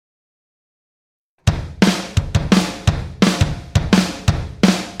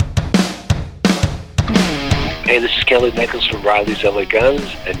Hey, this is Kelly Nichols from Riley's LA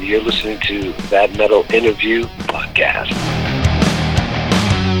Guns, and you're listening to That Metal Interview Podcast.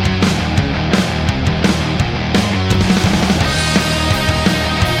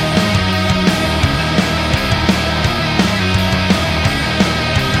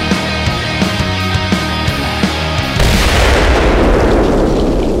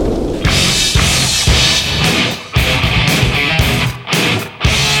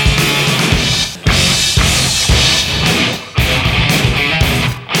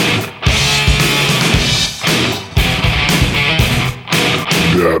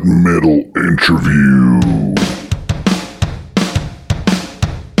 That Metal Interview.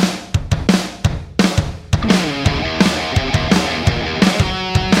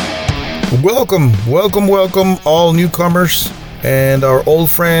 Welcome, all newcomers and our old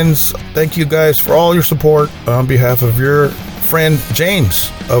friends. Thank you guys for all your support on behalf of your friend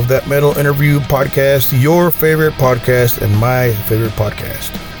James of That Metal Interview Podcast, your favorite podcast and my favorite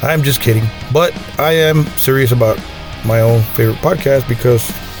podcast. I'm just kidding, but I am serious about my own favorite podcast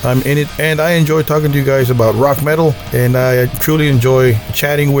because I'm in it and I enjoy talking to you guys about rock metal, and I truly enjoy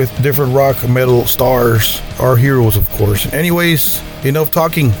chatting with different rock metal stars, our heroes of course. Anyways, enough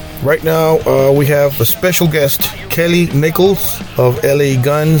talking. Right now we have a special guest, Kelly Nichols of LA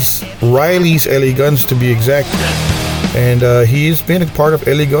Guns, Riley's LA Guns to be exact, and he's been a part of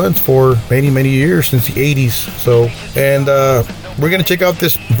LA Guns for many years, since the 80s. We're going to check out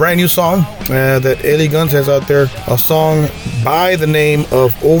this brand new song that LA Guns has out there, a song by the name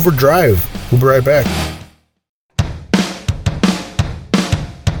of Overdrive. We'll be right back.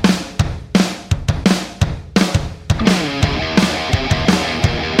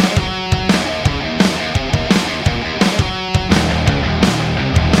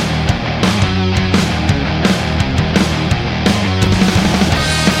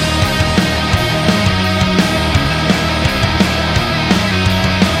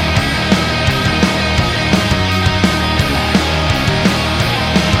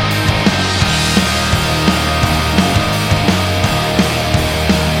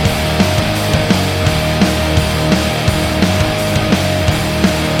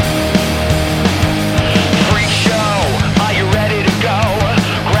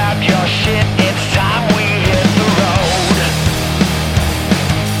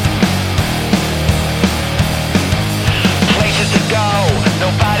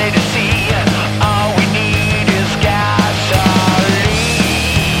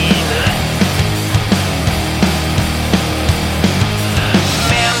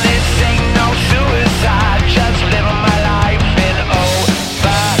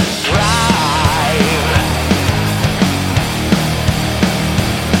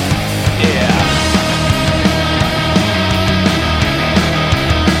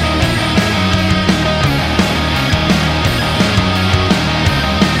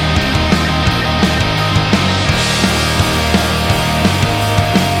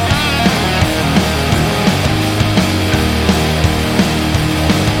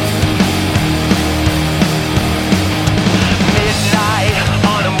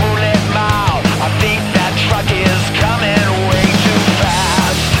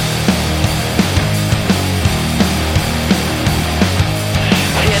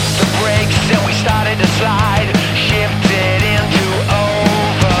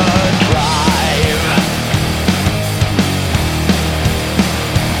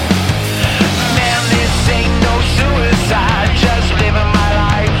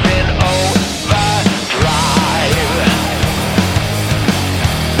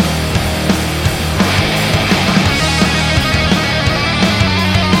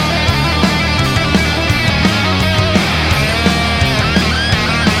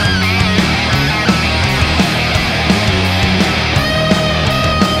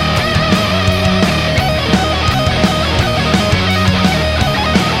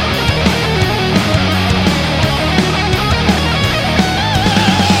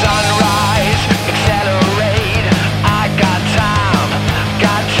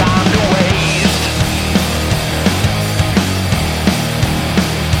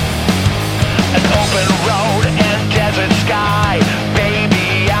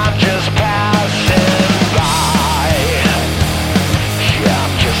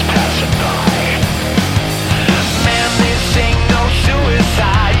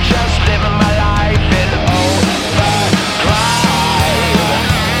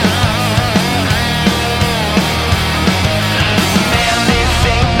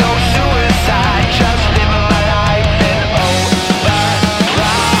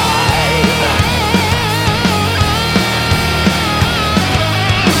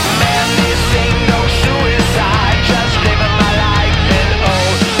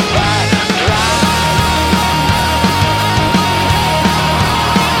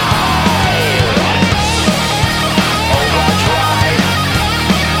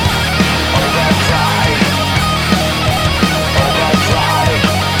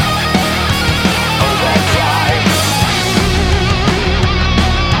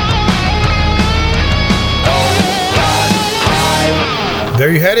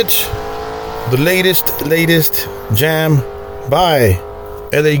 There you had it. The latest jam by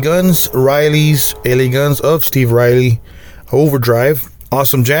LA Guns, Riley's LA Guns of Steve Riley, Overdrive.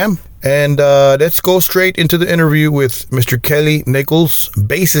 Awesome jam. And let's go straight into the interview with Mr. Kelly Nichols,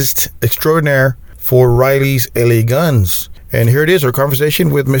 bassist extraordinaire for Riley's LA Guns. And here it is, our conversation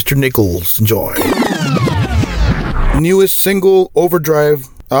with Mr. Nichols. Enjoy. Newest single, Overdrive,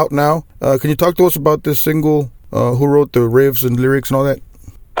 out now. Can you talk to us about this single? Who wrote the riffs and lyrics and all that?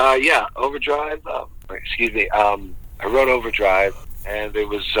 Yeah, Overdrive. I wrote Overdrive, and it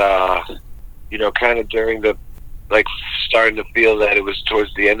was, kind of during the, starting to feel that it was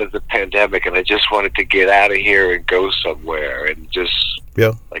towards the end of the pandemic, and I just wanted to get out of here and go somewhere and just,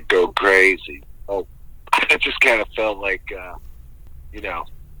 go crazy. Oh, I just kind of felt like, it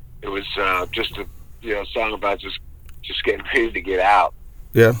was just a, song about just getting ready to get out.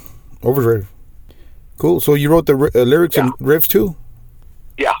 Yeah, Overdrive. Cool. So you wrote the lyrics and riffs too?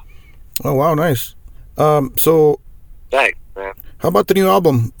 Yeah. Oh, wow, nice. So... Thanks, man. How about the new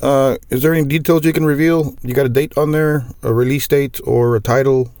album? Is there any details you can reveal? You got a date on there, a release date, or a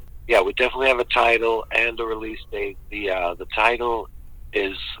title? Yeah, we definitely have a title and a release date. The title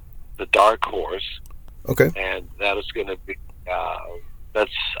is The Dark Horse. Okay. And that is going to be,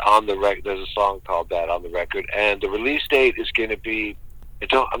 that's on the record. There's a song called that on the record. And the release date is going to be,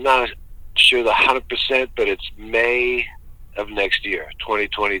 I'm not sure the 100%, but it's May of next year,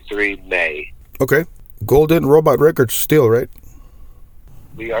 2023, May. Okay. Golden Robot Records still, right?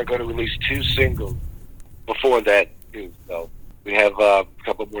 We are going to release 2 singles before that, too. So we have a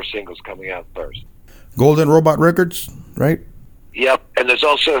couple more singles coming out first. Golden Robot Records, right? Yep. And there's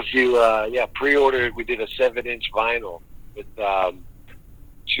also, if you, pre-ordered, we did a 7-inch vinyl with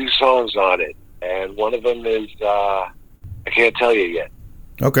 2 songs on it. And one of them is, I can't tell you yet.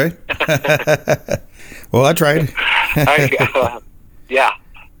 Okay. Well, I tried. Yeah.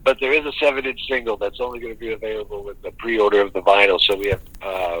 But there is a 7-inch single that's only going to be available with the pre-order of the vinyl. So we have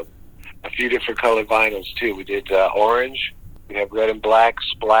a few different colored vinyls, too. We did orange. We have red and black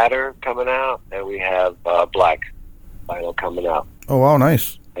splatter coming out. And we have black vinyl coming out. Oh, wow,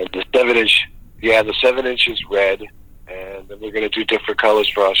 nice. And the 7-inch, the 7-inch is red. And then we're going to do different colors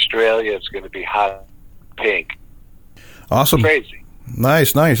for Australia. It's going to be hot pink. Awesome. Crazy.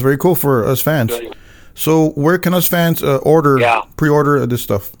 Nice. Very cool for us fans. So where can us fans pre-order this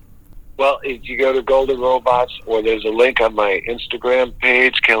stuff? Well, if you go to Golden Robots, or there's a link on my Instagram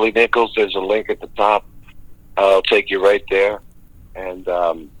page, Kelly Nichols, there's a link at the top. I'll take you right there. And,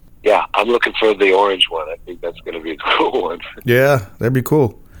 I'm looking for the orange one. I think that's going to be a cool one. Yeah, that'd be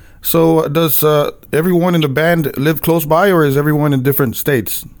cool. So does everyone in the band live close by, or is everyone in different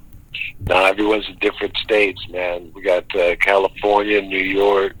states? No, everyone's in different states, man. We got California, New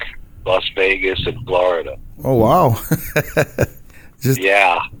York, Las Vegas, and Florida. Oh, wow.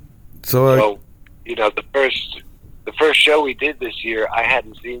 So the first show we did this year, I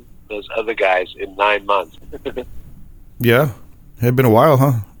hadn't seen those other guys in 9 months. Yeah. It had been a while,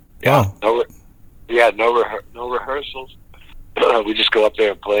 huh? Yeah. Wow. No rehearsals. We just go up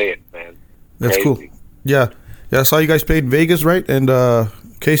there and play it, man. That's Crazy. cool. Yeah. I saw you guys played Vegas, right? And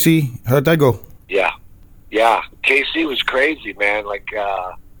KC, how'd that go? Yeah. KC was crazy, man.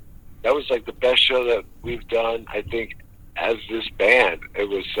 That was the best show that we've done, I think, as this band. It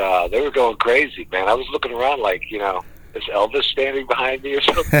was, they were going crazy, man. I was looking around is Elvis standing behind me or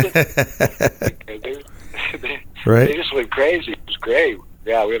something? Right. They just went crazy. It was great.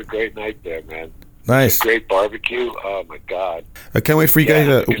 Yeah, we had a great night there, man. Nice. Great barbecue. Oh, my God. I can't wait for you guys.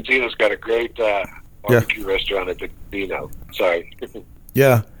 The casino's got a great barbecue restaurant at the casino. Sorry.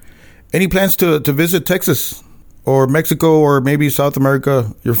 Yeah. Any plans to visit Texas or Mexico or maybe South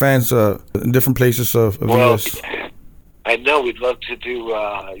America? Your fans in different places of the U.S.? I know we'd love to do,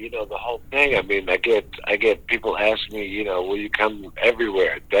 the whole thing. I mean, I get people ask me, will you come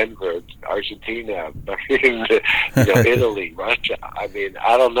everywhere? Denver, Argentina, Italy, Russia. I mean,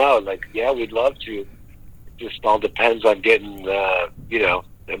 I don't know. We'd love to. It just all depends on getting,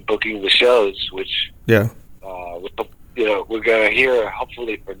 and booking the shows, which, we're going to hear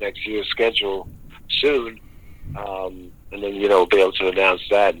hopefully for next year's schedule soon. And then, we'll be able to announce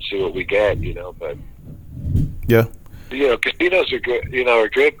that and see what we get, but. Yeah. Casinos are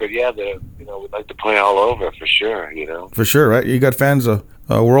good, but we'd like to play all over for sure, For sure, right? You got fans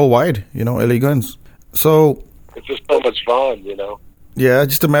worldwide, LA Guns. So it's just so much fun, Yeah,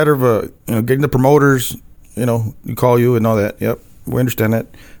 just a matter of getting the promoters, you call you and all that. Yep, we understand that.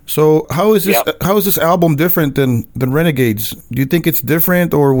 So how is this? Yep. How is this album different than Renegades? Do you think it's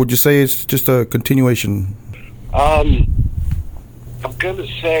different, or would you say it's just a continuation? I'm going to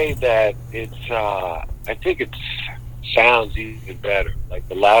say that it's. I think sounds even better. Like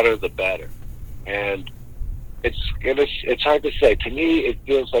the louder, the better. And it's hard to say. To me, it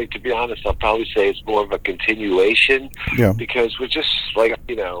feels like, to be honest, I'll probably say it's more of a continuation. Yeah. Because we're just like,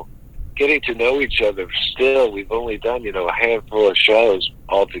 getting to know each other still. We've only done, a handful of shows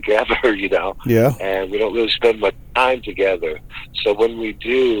all together, Yeah. and we don't really spend much time together. So when we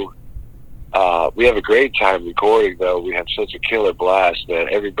do, we have a great time recording, though. We have such a killer blast, man.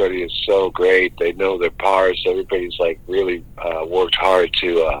 Everybody is so great. They know their parts. Everybody's like really worked hard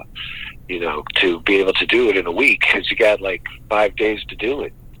to be able to do it in a week, because you got like 5 days to do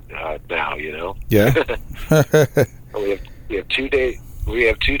it now, Yeah. we have 2 days. We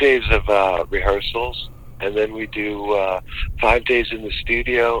have 2 days of rehearsals, and then we do 5 days in the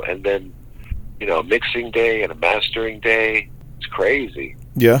studio, and then a mixing day and a mastering day. It's crazy.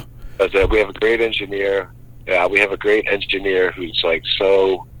 Yeah. But we have a great engineer. Yeah, we have a great engineer who's like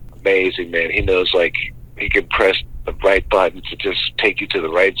so amazing, man. He knows, like, he can press the right button to just take you to the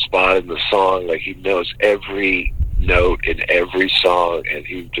right spot in the song. Like, he knows every note in every song, and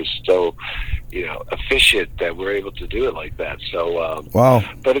he's just so efficient that we're able to do it like that. So wow.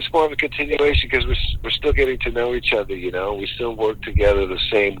 But it's more of a continuation, because we're still getting to know each other. We still work together the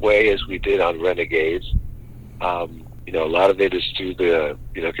same way as we did on Renegades. A lot of it is through the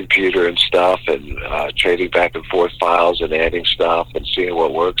computer and stuff, and trading back and forth files and adding stuff and seeing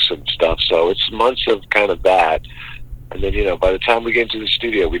what works and stuff. So it's months of kind of that. And then, by the time we get into the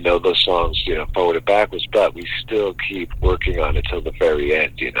studio, we know those songs, forward and backwards, but we still keep working on it till the very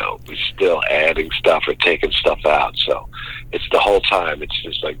end, We're still adding stuff or taking stuff out. So it's the whole time. It's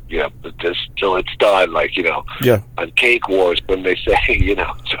just like, just till it's done, like, Yeah. on Cake Wars, when they say,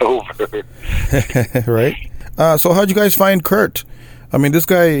 it's over. Right. So how'd you guys find Kurt? I mean, this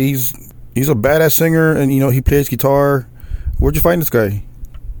guy, he's a badass singer, and, he plays guitar. Where'd you find this guy?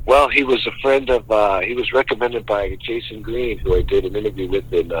 Well, he was a friend of, he was recommended by Jason Green, who I did an interview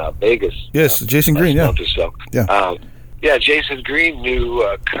with in Vegas. Yes, Jason Green, yeah. So. Yeah. Jason Green knew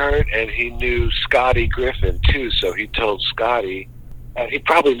Kurt, and he knew Scotty Griffin, too. So he told Scotty, and he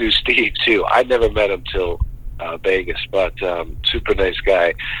probably knew Steve, too. I never met him till Vegas, but super nice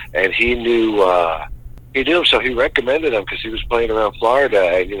guy. And he knew him, so he recommended him because he was playing around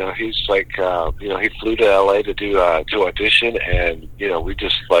Florida, and he's like, he flew to LA to do to audition, and we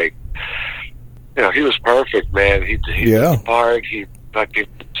just like, he was perfect, man. He was the part. He fucking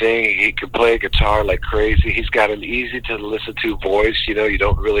sing. He could play guitar like crazy. He's got an easy to listen to voice. You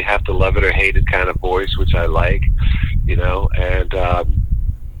don't really have to love it or hate it kind of voice, which I like. And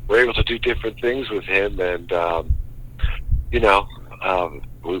we're able to do different things with him, and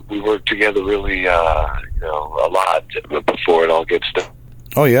we worked together really, a lot before it all gets done.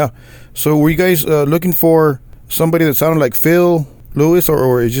 Oh, yeah. So were you guys looking for somebody that sounded like Phil Lewis,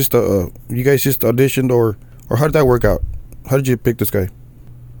 or is just you guys just auditioned, or how did that work out? How did you pick this guy?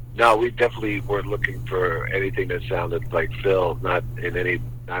 No, we definitely weren't looking for anything that sounded like Phil, not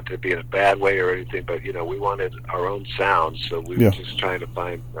to be in a bad way or anything, but, we wanted our own sound, so we were just trying to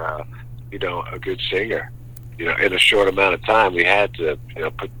find, a good singer. In a short amount of time, we had to,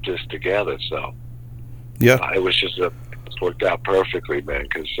 put this together. So, it was just it worked out perfectly, man.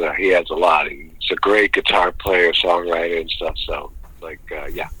 Because he adds a lot. He's a great guitar player, songwriter, and stuff. So,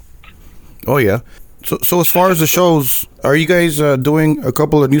 yeah. Oh yeah. So as far as the shows, are you guys doing a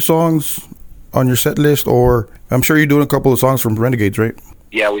couple of new songs on your set list, or I'm sure you're doing a couple of songs from Renegades, right?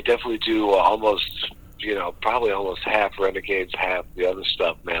 Yeah, we definitely do almost. Probably almost half Renegades, half the other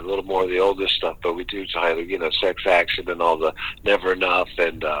stuff, man. A little more of the older stuff, but we do either, Sex Action and all the Never Enough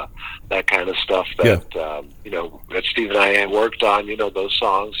and that kind of stuff that, that Steve and I had worked on, those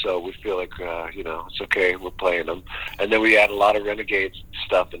songs. So we feel like, it's okay. We're playing them. And then we add a lot of Renegades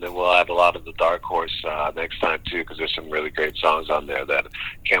stuff, and then we'll add a lot of the Dark Horse next time, too, because there's some really great songs on there that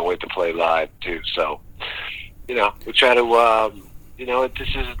can't wait to play live, too. So, we try to... this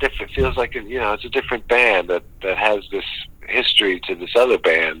is a different. Feels like it's a different band that has this history to this other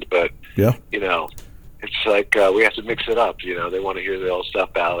band, but it's like we have to mix it up. They want to hear the old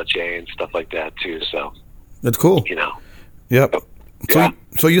stuff, Ballad Chain, stuff like that too. So that's cool. Yep. Yeah.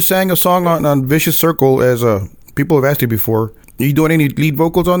 So you sang a song on Vicious Circle, as people have asked you before. Are you doing any lead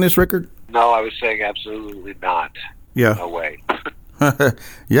vocals on this record? No, I was saying absolutely not. Yeah. No way.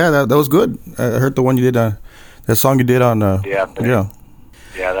 Yeah, that was good. I heard the one you did. That song you did on...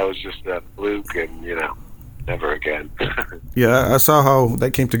 Yeah, that was just a fluke, and, never again. Yeah, I saw how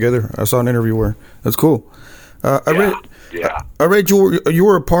that came together. I saw an interview where... That's cool. I read you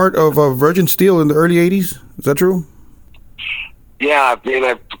were a part of Virgin Steel in the early 80s. Is that true? Yeah, I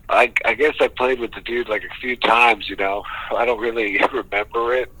mean, I guess I played with the dude like a few times, I don't really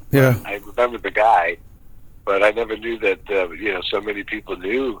remember it. Yeah. I remember the guy. but I never knew that so many people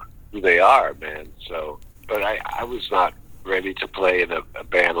knew who they are, man. So, but I was not ready to play in a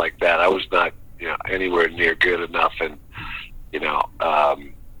band like that. I was not anywhere near good enough, and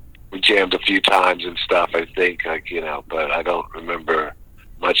we jammed a few times and stuff. I think but I don't remember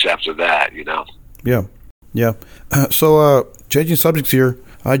much after that. Yeah. So changing subjects here.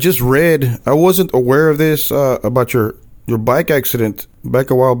 I just read. I wasn't aware of this about your bike accident back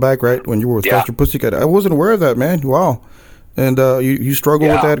a while back, right? When you were with Faster Pussycat. I wasn't aware of that, man. Wow. And you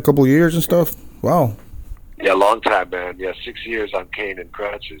struggled with that a couple of years and stuff. Wow. Yeah, long time, man. Yeah, 6 years on cane and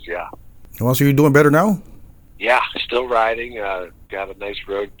crutches. Yeah. Well, so you're doing better now? Yeah, still riding. Got a nice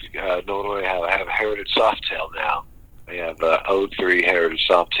road. Normally, I have a Heritage Softail now. I have a 03 Heritage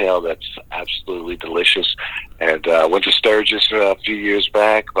Softail that's absolutely delicious. And went to Sturgis a few years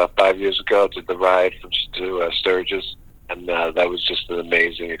back, about 5 years ago, did the ride to Sturgis. And that was just an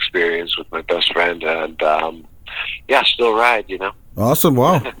amazing experience with my best friend. And, still ride, Awesome.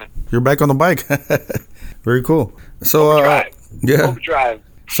 Wow. You're back on the bike. Very cool. So, Overdrive.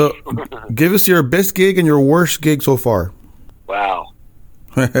 So, give us your best gig and your worst gig so far. Wow.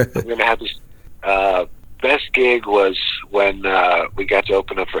 I'm going to have this. Best gig was when we got to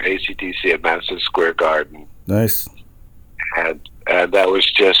open up for AC/DC at Madison Square Garden. Nice. And that was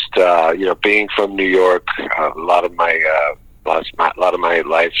just being from New York. A lot of my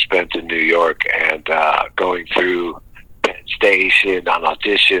life spent in New York, and going through Penn Station on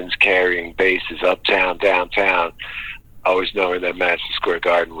auditions, carrying basses uptown, downtown. Always knowing that Madison Square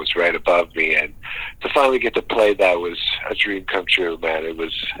Garden was right above me, and to finally get to play that was a dream come true, man. It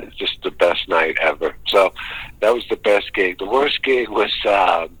was just the best night ever. So that was the best gig. The worst gig was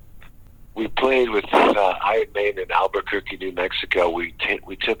we played with Iron Maiden in Albuquerque, New Mexico. We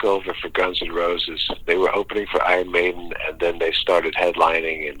took over for Guns N' Roses. They were opening for Iron Maiden, and then they started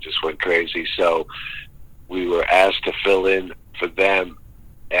headlining and just went crazy. So we were asked to fill in for them,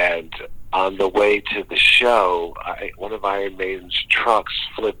 and on the way to the show, one of Iron Maiden's trucks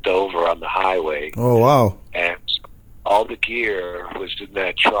flipped over on the highway. Oh, wow. And all the gear was in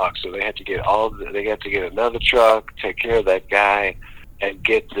that truck, so they had to get another truck, take care of that guy, and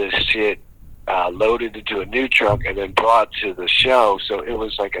get this shit loaded into a new truck and then brought to the show. So it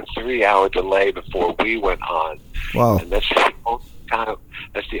was like a 3-hour delay before we went on. Wow. And that's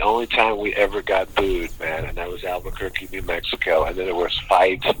the only time we ever got booed, man, and that was Albuquerque, New Mexico. And then there was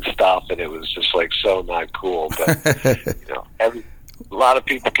fights and stuff, and it was just like so not cool. But a lot of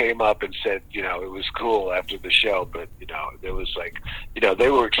people came up and said, it was cool after the show, but there was like, they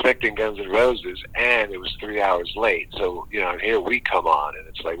were expecting Guns N' Roses, and it was 3 hours late. So here we come on, and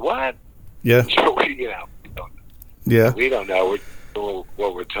it's like, what? Yeah. So we don't know. We're doing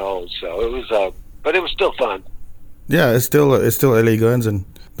what we're told. So it was, but it was still fun. Yeah, it's still LA Guns, and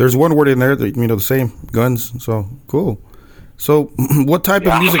there's one word in there that the same Guns. So cool. So what type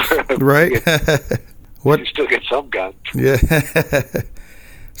of music, right? What you still get some guns. Yeah.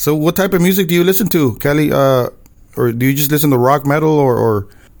 So what type of music do you listen to, Kelly? Or do you just listen to rock, metal, or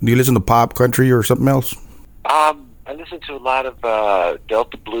do you listen to pop, country, or something else? I listen to a lot of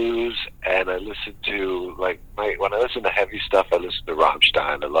Delta blues, and I listen to when I listen to heavy stuff, I listen to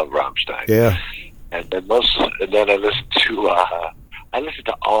Rammstein. I love Rammstein. Yeah. And then I listen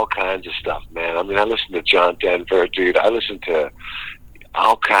to all kinds of stuff, man. I mean, I listen to John Denver, dude. I listen to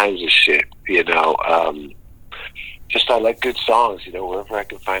all kinds of shit, just I like good songs, wherever I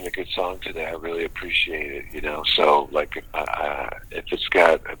can find a good song today, I really appreciate it, so like if it's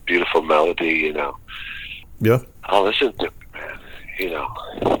got a beautiful melody, yeah, I'll listen to it,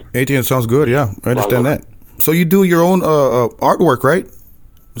 man, 18 sounds good, yeah, I understand that. So you do your own artwork, right?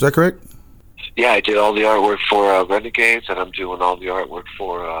 Is that correct? Yeah, I did all the artwork for Renegades, and I'm doing all the artwork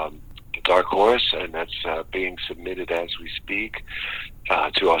for Dark Horse, and that's being submitted as we speak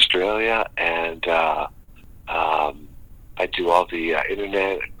to Australia, and I do all the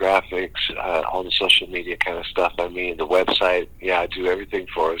internet graphics, all the social media kind of stuff. I mean, the website. Yeah, I do everything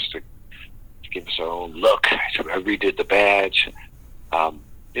for us to give us our own look. I redid the badge,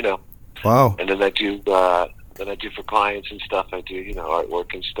 Wow. And then I do for clients and stuff. I do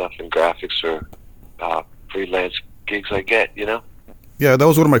artwork and stuff and graphics for freelance gigs I get. Yeah, that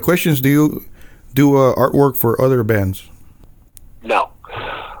was one of my questions. Do you do artwork for other bands? No.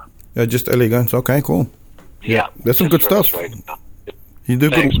 Just LA Guns. Okay, cool. Yeah, that's some good stuff. Right. You do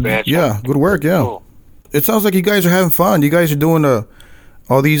Thanks, good. Man. Yeah, good work. Yeah, cool. It sounds like you guys are having fun. You guys are doing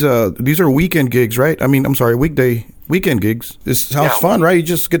all these. These are weekend gigs, right? I mean, I'm sorry, weekend gigs. This sounds fun, right? You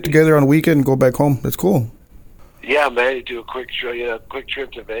just get together on a weekend and go back home. That's cool. Yeah, man, you do a quick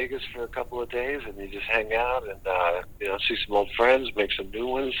trip to Vegas for a couple of days, and you just hang out and see some old friends, make some new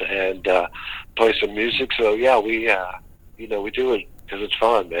ones, and play some music. So yeah, we do it because it's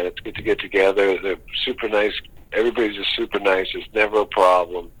fun, man. It's good to get together. They're super nice. Everybody's just super nice. There's never a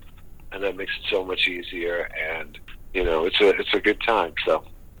problem, and that makes it so much easier. And it's a good time. So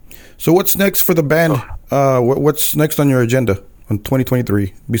what's next for the band? What's next on your agenda on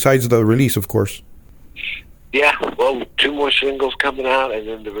 2023 besides the release, of course? Yeah, well, 2 more singles coming out, and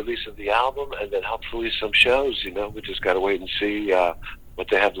then the release of the album, and then hopefully some shows. We just got to wait and see what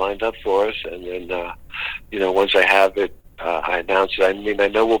they have lined up for us, and then once I have it, I announce it. I mean, I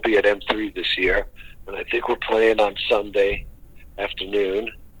know we'll be at M3 this year, and I think we're playing on Sunday afternoon,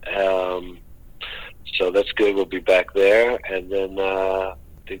 so that's good. We'll be back there, and then I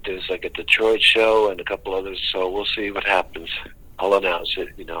think there's like a Detroit show and a couple others. So we'll see what happens. I'll announce it,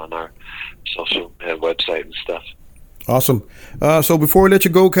 on our social website and stuff. Awesome. So before we let you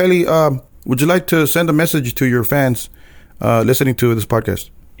go, Kelly, would you like to send a message to your fans listening to this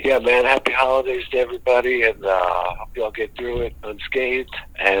podcast? Yeah, man. Happy holidays to everybody, and hope you all get through it unscathed.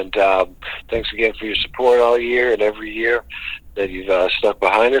 And thanks again for your support all year and every year that you've stuck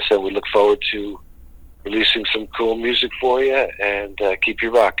behind us. And we look forward to releasing some cool music for you, and keep you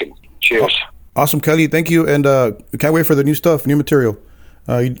rocking. Cheers. Awesome, Kelly. Thank you, and can't wait for the new stuff, new material.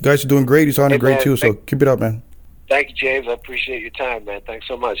 You guys are doing great. You sounded great, too, so keep it up, man. Thank you, James. I appreciate your time, man. Thanks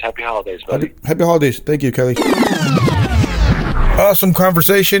so much. Happy holidays, buddy. Happy holidays. Thank you, Kelly. Awesome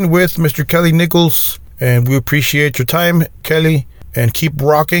conversation with Mr. Kelly Nichols, and we appreciate your time, Kelly, and keep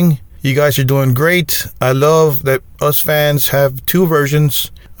rocking. You guys are doing great. I love that us fans have 2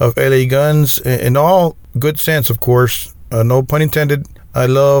 versions of LA Guns, in all good sense, of course. No pun intended. I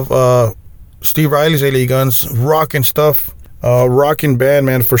love Steve Riley's LA Guns, rocking stuff, rocking band,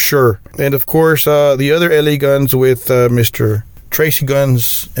 man, for sure. And of course, the other LA Guns with Mr. Tracy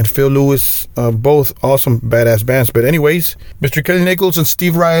Guns and Phil Lewis, both awesome, badass bands. But anyways, Mr. Kelly Nichols and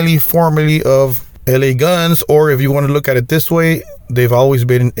Steve Riley, formerly of LA Guns, or if you want to look at it this way, they've always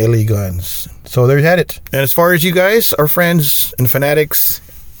been in LA Guns. So there you had it. And as far as you guys, our friends and fanatics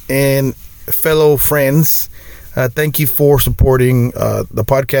and fellow friends, thank you for supporting the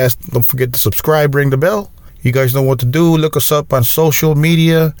podcast. Don't forget to subscribe, ring the bell. You guys know what to do. Look us up on social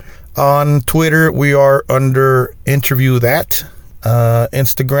media. On Twitter, we are under Interview That.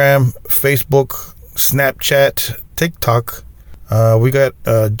 Instagram, Facebook, Snapchat, TikTok. We got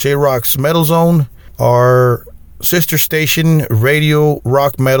J-Rock's Metal Zone, our sister station, Radio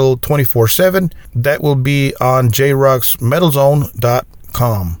Rock Metal 24/7. That will be on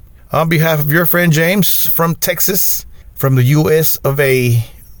jrocksmetalzone.com. On behalf of your friend James from Texas, from the US of A,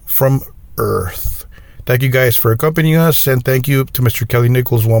 from Earth. Thank you guys for accompanying us, and thank you to Mr. Kelly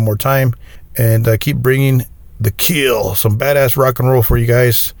Nichols one more time. And keep bringing the kill, some badass rock and roll for you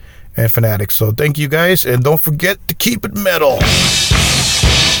guys and fanatics. So thank you guys, and don't forget to keep it metal.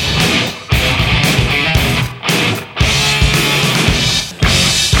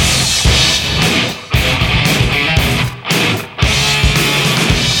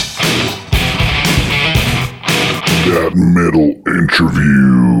 That Metal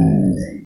Interview.